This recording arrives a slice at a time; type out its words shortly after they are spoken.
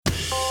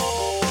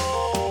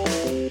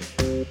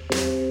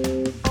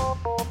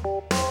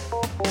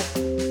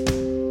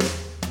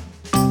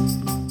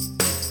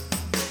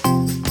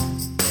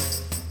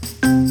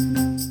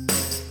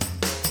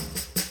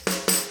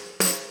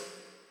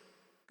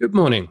Good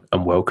morning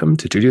and welcome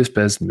to Julius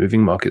Baer's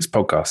Moving Markets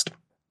podcast.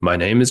 My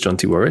name is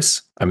Jonti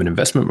Warris. I'm an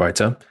investment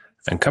writer,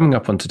 and coming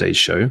up on today's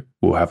show,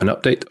 we'll have an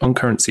update on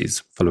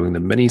currencies following the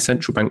many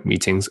central bank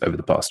meetings over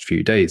the past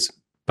few days.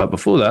 But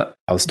before that,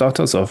 I'll start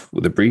us off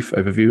with a brief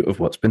overview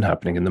of what's been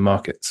happening in the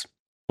markets.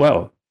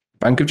 Well,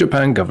 Bank of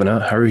Japan Governor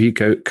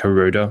Haruhiko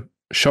Kuroda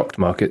shocked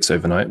markets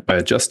overnight by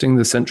adjusting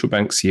the central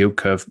bank's yield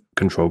curve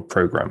control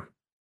program.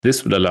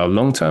 This would allow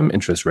long-term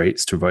interest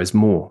rates to rise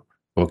more,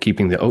 while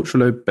keeping the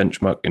ultra-low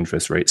benchmark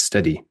interest rate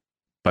steady.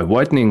 By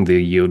widening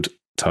the yield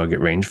target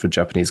range for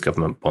Japanese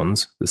government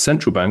bonds, the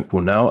central bank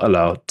will now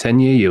allow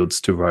 10-year yields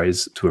to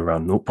rise to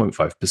around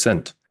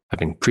 0.5%,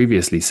 having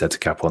previously set a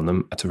cap on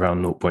them at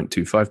around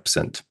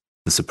 0.25%.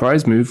 The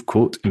surprise move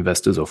caught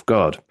investors off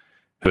guard,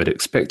 who had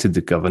expected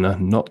the governor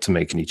not to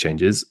make any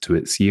changes to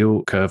its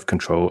yield curve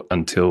control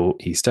until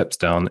he steps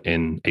down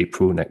in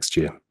April next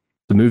year.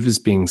 The move is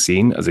being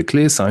seen as a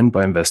clear sign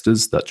by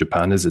investors that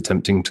Japan is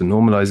attempting to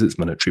normalize its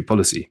monetary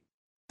policy.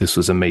 This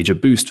was a major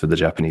boost for the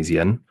Japanese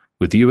yen,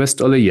 with the US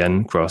dollar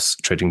yen cross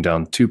trading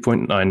down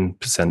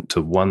 2.9%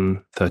 to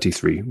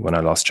 133 when I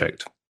last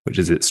checked, which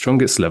is its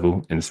strongest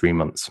level in 3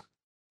 months.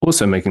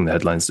 Also making the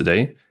headlines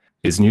today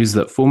is news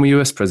that former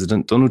US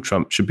President Donald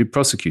Trump should be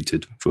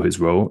prosecuted for his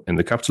role in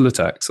the Capitol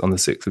attacks on the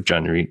 6th of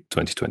January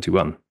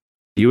 2021.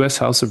 The US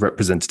House of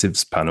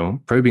Representatives panel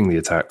probing the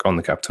attack on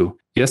the Capitol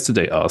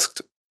yesterday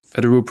asked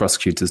federal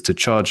prosecutors to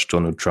charge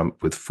Donald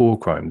Trump with 4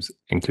 crimes,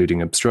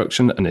 including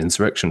obstruction and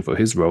insurrection for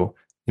his role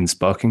in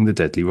sparking the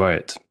deadly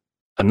riot.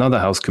 Another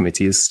House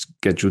committee is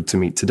scheduled to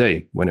meet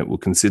today when it will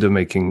consider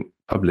making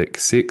public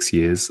 6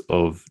 years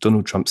of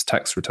Donald Trump's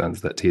tax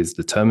returns that he is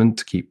determined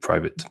to keep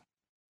private.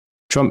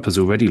 Trump has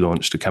already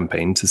launched a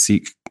campaign to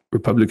seek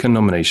Republican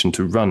nomination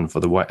to run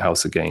for the White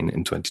House again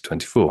in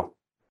 2024.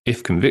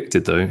 If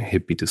convicted, though,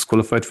 he'd be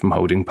disqualified from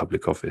holding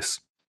public office.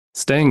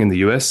 Staying in the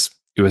US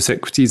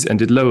equities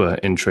ended lower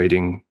in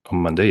trading on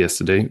Monday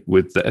yesterday,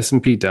 with the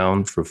S&P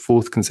down for a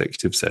 4th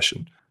consecutive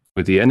session,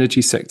 with the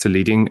energy sector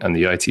leading and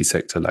the IT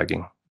sector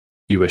lagging.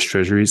 US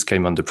Treasuries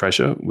came under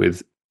pressure,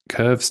 with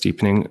curve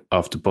steepening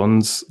after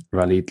bonds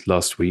rallied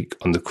last week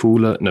on the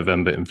cooler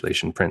November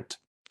inflation print,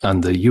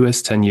 and the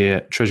US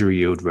 10-year Treasury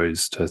yield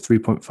rose to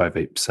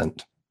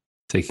 3.58%.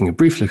 Taking a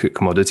brief look at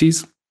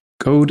commodities,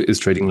 gold is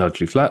trading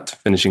largely flat,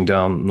 finishing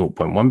down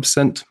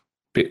 0.1%,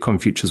 Bitcoin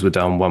futures were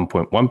down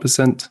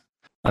 1.1%,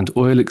 and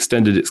oil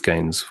extended its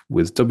gains,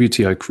 with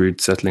WTI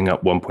crude settling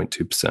up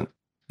 1.2%.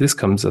 This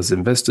comes as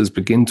investors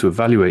begin to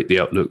evaluate the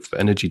outlook for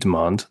energy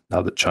demand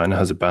now that China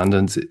has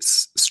abandoned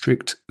its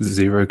strict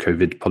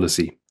zero-COVID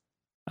policy,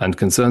 and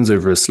concerns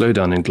over a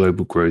slowdown in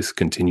global growth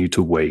continue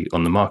to weigh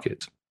on the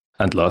market.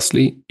 And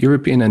lastly,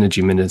 European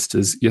energy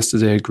ministers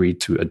yesterday agreed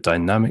to a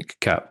dynamic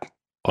cap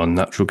on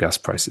natural gas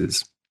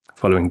prices,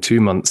 following 2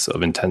 months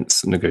of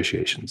intense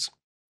negotiations.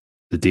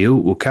 The deal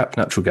will cap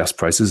natural gas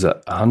prices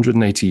at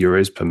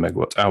 €180 per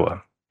megawatt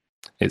hour.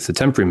 It's a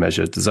temporary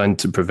measure designed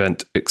to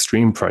prevent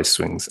extreme price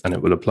swings, and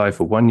it will apply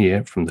for 1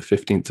 year from the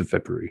 15th of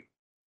February.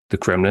 The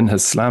Kremlin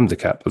has slammed the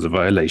cap as a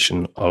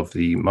violation of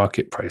the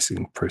market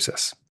pricing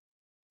process.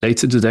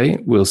 Later today,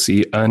 we'll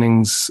see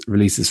earnings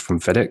releases from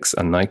FedEx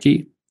and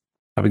Nike.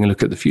 Having a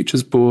look at the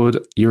futures board,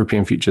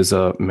 European futures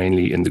are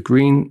mainly in the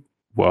green,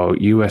 while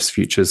US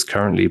futures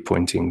currently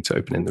pointing to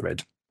open in the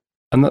red.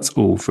 And that's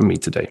all from me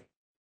today.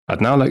 I'd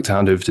now like to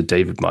hand over to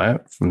David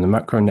Meier from the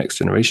Macro Next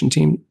Generation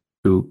team,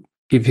 who will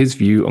give his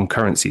view on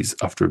currencies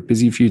after a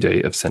busy few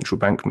days of central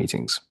bank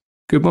meetings.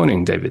 Good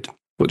morning, David.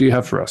 What do you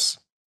have for us?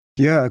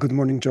 Yeah, good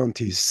morning,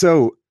 Jonti.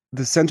 So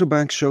the central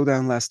bank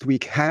showdown last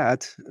week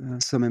had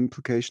some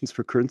implications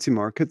for currency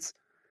markets.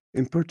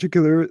 In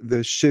particular,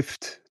 the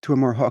shift to a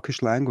more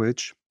hawkish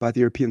language by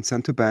the European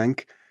Central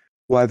Bank,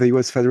 while the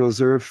US Federal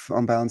Reserve,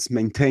 on balance,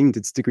 maintained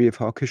its degree of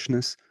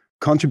hawkishness,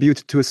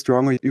 contributed to a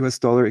stronger US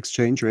dollar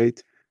exchange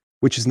rate,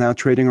 which is now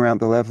trading around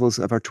the levels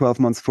of our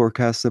 12-month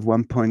forecast of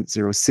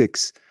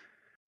 1.06.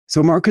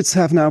 So markets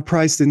have now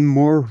priced in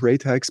more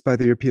rate hikes by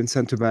the European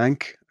Central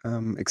Bank,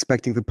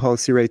 expecting the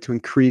policy rate to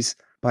increase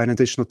by an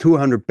additional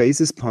 200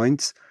 basis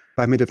points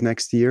by mid of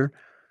next year,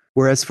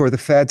 whereas for the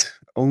Fed,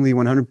 only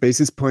 100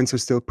 basis points are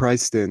still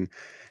priced in.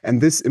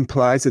 And this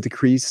implies a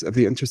decrease of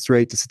the interest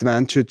rate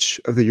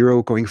disadvantage of the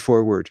euro going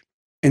forward.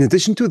 In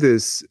addition to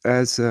this,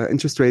 as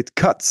interest rate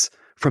cuts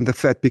from the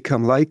Fed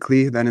become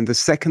likely, then in the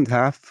second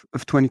half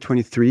of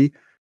 2023,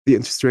 the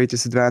interest rate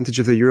disadvantage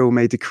of the euro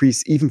may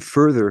decrease even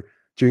further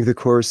during the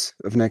course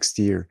of next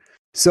year.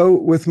 So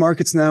with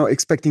markets now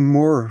expecting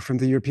more from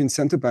the European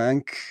Central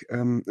Bank,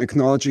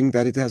 acknowledging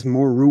that it has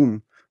more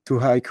room to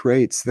hike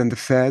rates than the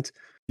Fed,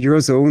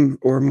 Eurozone,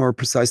 or more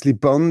precisely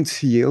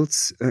bond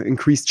yields,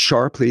 increased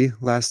sharply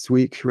last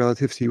week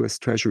relative to US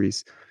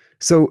Treasuries.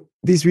 So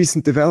these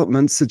recent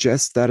developments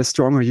suggest that a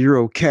stronger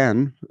euro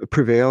can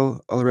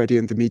prevail already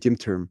in the medium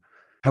term.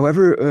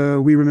 However,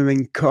 we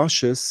remain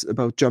cautious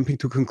about jumping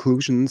to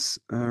conclusions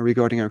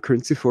regarding our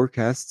currency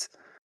forecasts.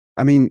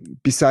 I mean,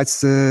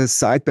 besides the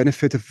side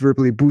benefit of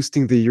verbally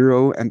boosting the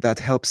euro, and that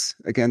helps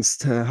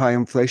against high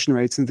inflation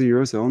rates in the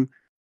Eurozone,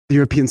 the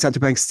European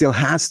Central Bank still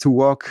has to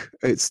walk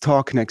its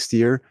talk next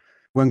year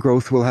when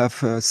growth will have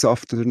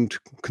softened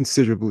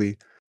considerably.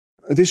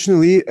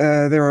 Additionally,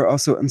 there are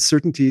also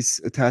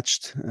uncertainties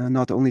attached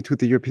not only to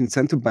the European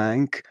Central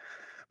Bank,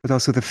 but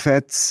also the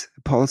Fed's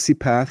policy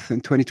path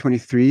in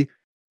 2023,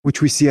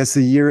 which we see as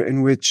a year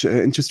in which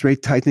interest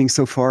rate tightening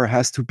so far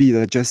has to be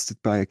digested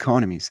by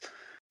economies.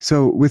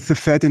 So with the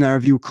Fed, in our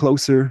view,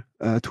 closer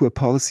to a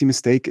policy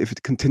mistake, if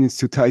it continues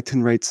to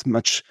tighten rates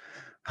much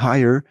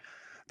higher,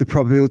 the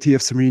probability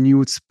of some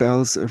renewed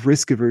spells of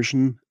risk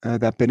aversion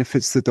that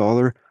benefits the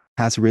dollar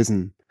has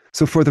risen.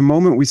 So for the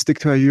moment, we stick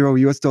to our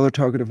euro-US dollar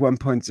target of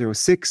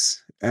 1.06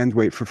 and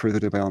wait for further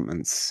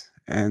developments.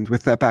 And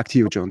with that, back to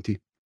you, Jonti.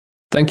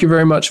 Thank you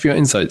very much for your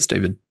insights,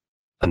 David.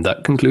 And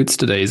that concludes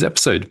today's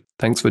episode.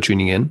 Thanks for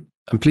tuning in,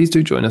 and please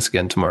do join us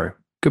again tomorrow.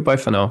 Goodbye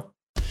for now.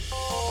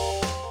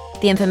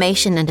 The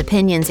information and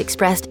opinions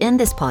expressed in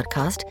this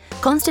podcast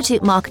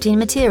constitute marketing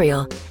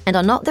material and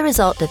are not the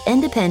result of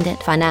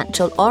independent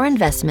financial or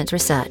investment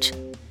research.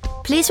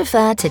 Please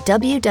refer to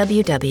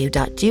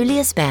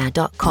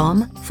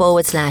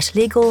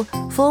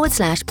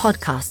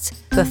www.juliusbaer.com/legal/podcasts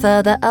for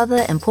further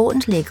other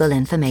important legal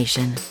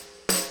information.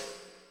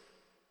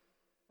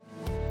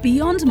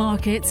 Beyond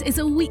Markets is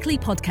a weekly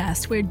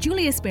podcast where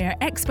Julius Baer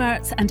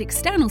experts and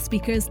external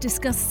speakers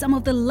discuss some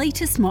of the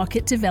latest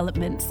market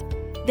developments.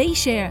 They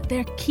share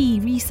their key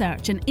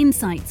research and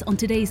insights on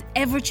today's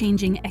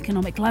ever-changing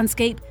economic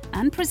landscape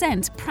and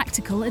present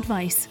practical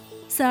advice.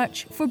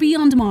 Search for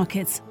Beyond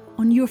Markets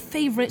on your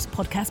favourite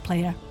podcast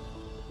player.